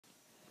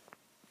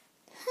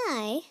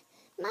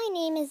my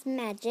name is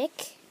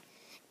Magic,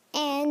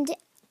 and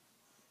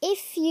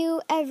if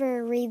you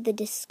ever read the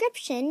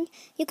description,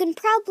 you can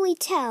probably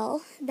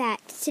tell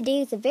that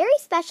today is a very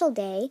special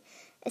day,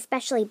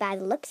 especially by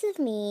the looks of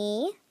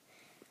me.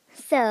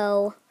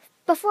 So,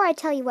 before I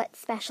tell you what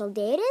special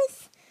day it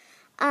is,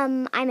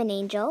 I'm an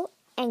angel,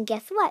 and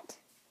guess what?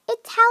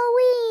 It's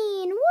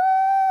Halloween!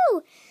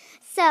 Woo!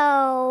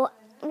 So,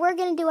 we're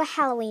going to do a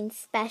Halloween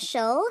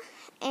special,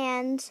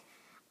 and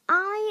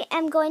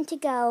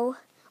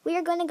we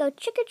are going to go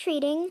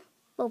trick-or-treating.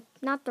 Well,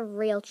 not the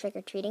real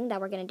trick-or-treating that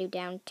we're going to do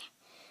down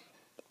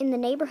in the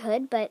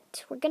neighborhood, but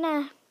it's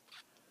going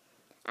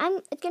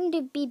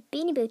to be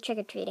Beanie Boo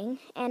trick-or-treating,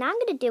 and I'm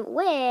going to do it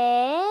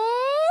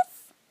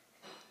with,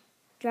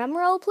 drum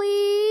roll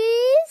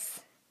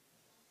please.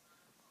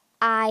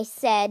 I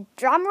said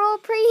drum roll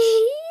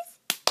please.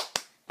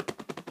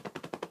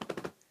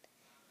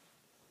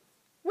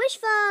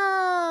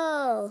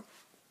 Wishful!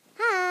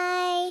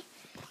 Hi!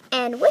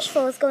 And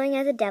Wishful is going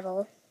as a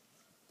devil.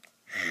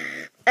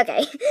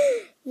 Okay,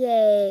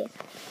 yay.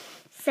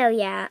 So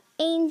yeah,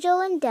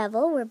 angel and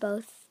devil were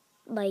both,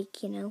 the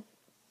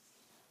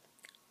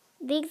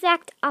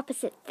exact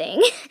opposite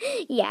thing.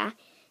 Yeah.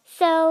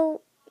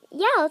 So,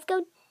 yeah, let's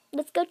go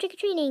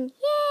trick-or-treating.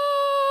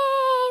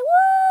 Yay!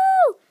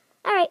 Woo!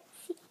 Alright,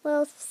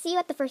 we'll see you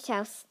at the first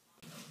house.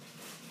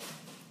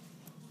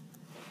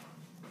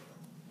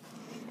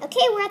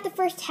 Okay, we're at the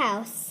first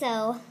house,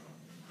 so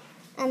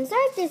sorry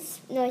if there's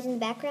noise in the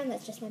background.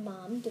 That's just my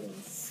mom doing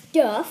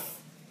stuff.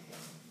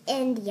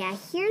 And yeah,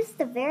 here's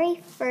the very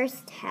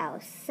first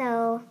house.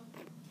 So,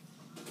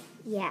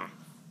 yeah.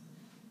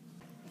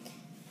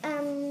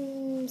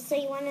 So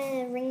you want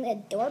to ring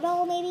the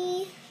doorbell,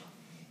 maybe?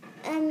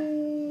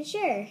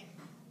 Sure.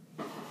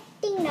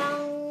 Ding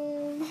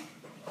dong.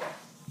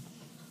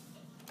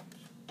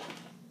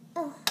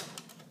 Oh.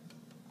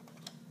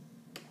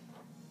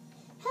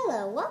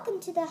 Hello, welcome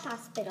to the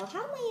hospital.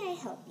 How may I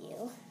help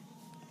you?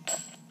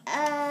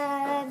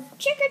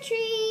 Trick or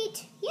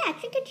treat. Yeah,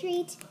 trick or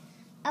treat.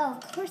 Oh,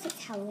 of course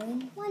it's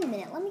Halloween. 1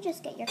 minute, let me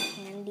just get your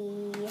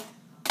candy.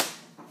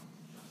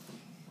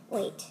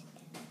 Wait,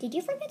 did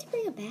you forget to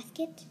bring a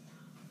basket?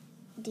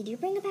 Did you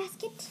bring a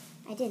basket?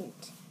 I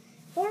didn't.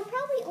 Well, we're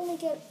probably only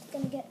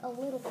gonna get a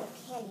little bit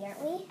of candy,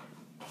 aren't we?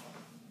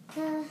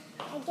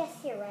 I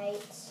guess you're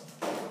right.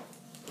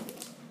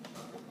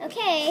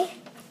 Okay,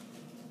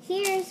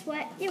 here's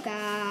what you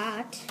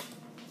got.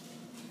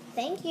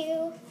 Thank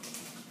you.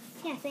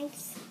 Yeah,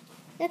 thanks.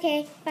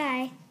 Okay,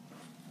 bye.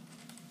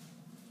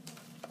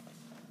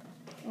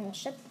 I'll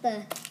shut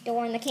the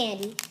door on the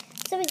candy.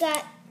 So we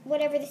got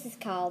whatever this is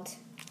called.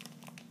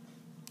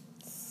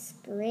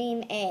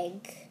 Scream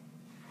egg.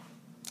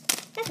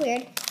 That's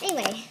weird.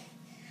 Anyway,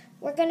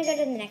 we're gonna go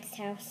to the next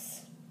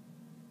house.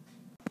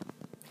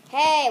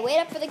 Hey, wait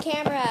up for the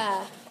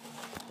camera.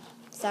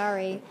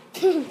 Sorry.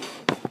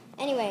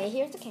 Anyway,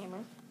 here's the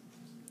camera.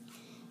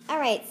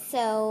 Alright,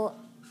 so,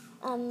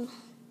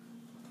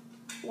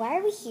 why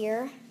are we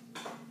here?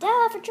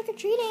 Duh, for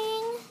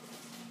trick-or-treating.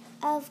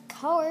 Of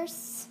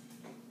course.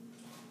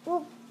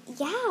 Well,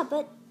 yeah,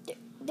 but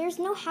there's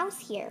no house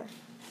here.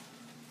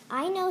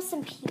 I know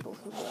some people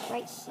who live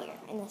right here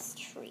in this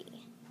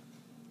tree.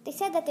 They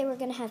said that they were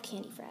going to have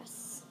candy for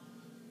us.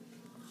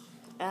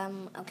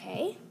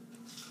 Okay.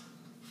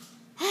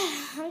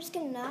 I'm just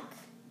going to knock,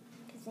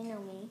 because they know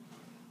me.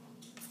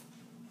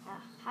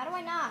 How do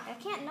I knock? I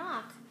can't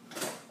knock.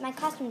 My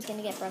costume's going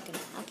to get broken.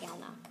 Okay, I'll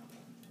knock.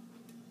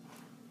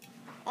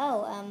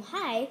 Oh,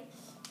 hi.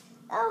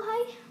 Oh,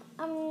 hi.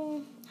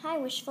 Hi,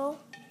 Wishful.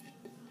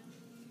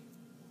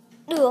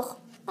 Ugh.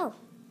 Oh,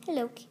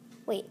 hello.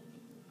 Wait.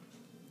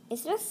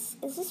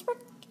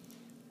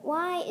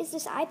 Why is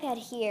this iPad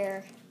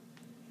here?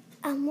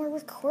 We're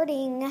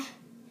recording.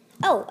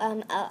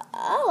 Yeah.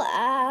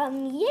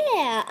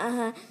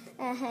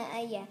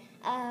 Yeah.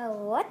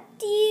 What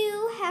do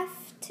you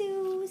have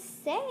to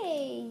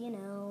say,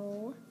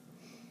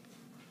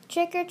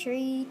 Trick or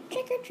treat,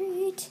 trick or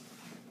treat.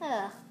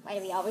 Why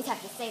do we always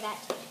have to say that?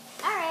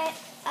 Alright,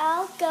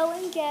 I'll go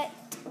and get...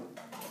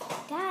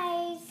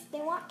 Guys, they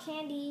want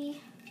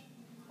candy.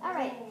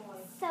 Alright,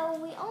 so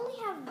we only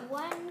have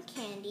one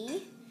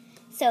candy.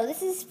 So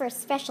this is for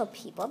special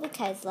people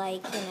because,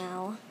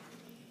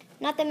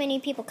 not that many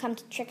people come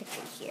to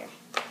trick-or-treat here.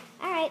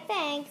 Alright,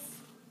 thanks.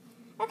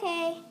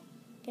 Okay.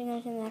 Gonna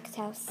go to the next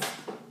house.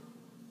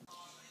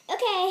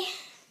 Okay.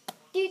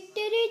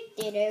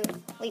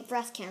 Wait for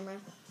us,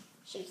 camera.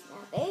 She's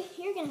not there.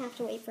 You're gonna have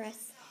to wait for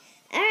us.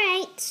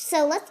 Alright,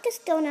 so let's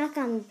just go knock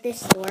on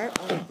this door.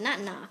 Or,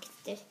 not knock.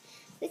 This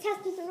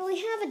house doesn't really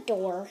have a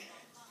door.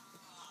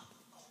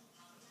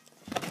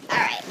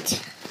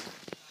 Alright.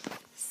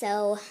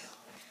 So,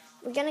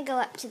 we're gonna go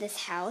up to this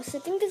house. I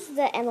think this is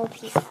the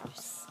MOP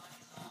house.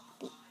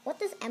 What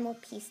does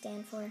MOP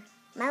stand for?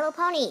 My Little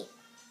Pony.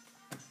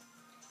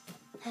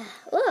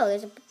 Whoa,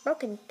 there's a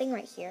broken thing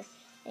right here.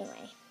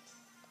 Anyway.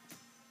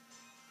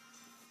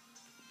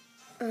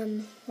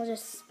 We'll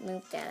just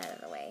move that out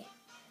of the way.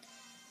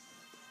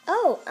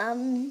 Oh,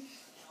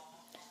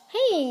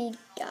 hey,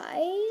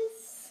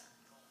 guys.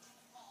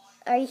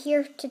 are you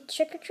here to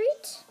trick or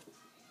treat?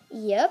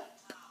 Yep.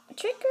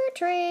 Trick or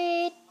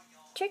treat.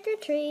 Trick or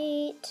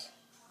treat.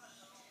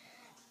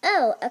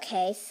 Oh,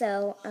 okay,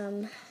 so,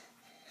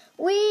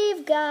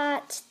 we've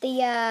got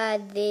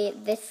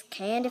this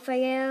candy for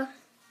you.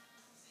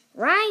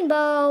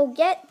 Rainbow,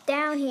 get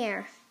down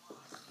here.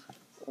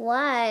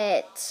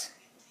 What?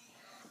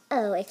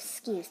 Oh,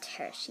 excuse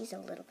her. She's a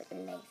little bit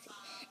lazy.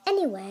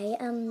 Anyway,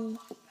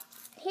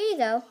 here you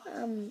go.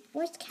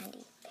 Where's the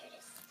candy? There it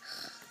is.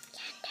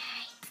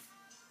 Candy.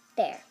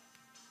 There.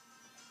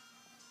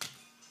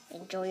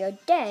 Enjoy your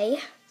day.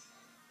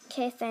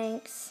 Okay,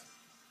 thanks.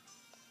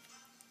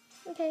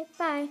 Okay,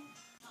 bye.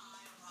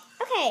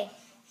 Okay.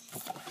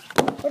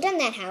 We're done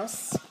that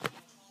house.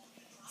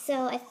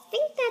 So I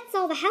think that's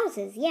all the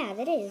houses. Yeah,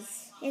 that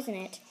is, isn't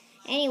it?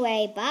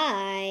 Anyway,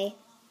 bye.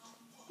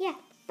 Yeah,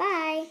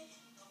 bye.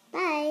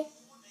 Bye.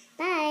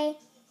 Bye.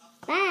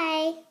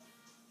 Bye.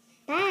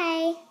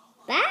 Bye.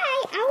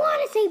 Bye. I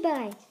want to say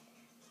bye.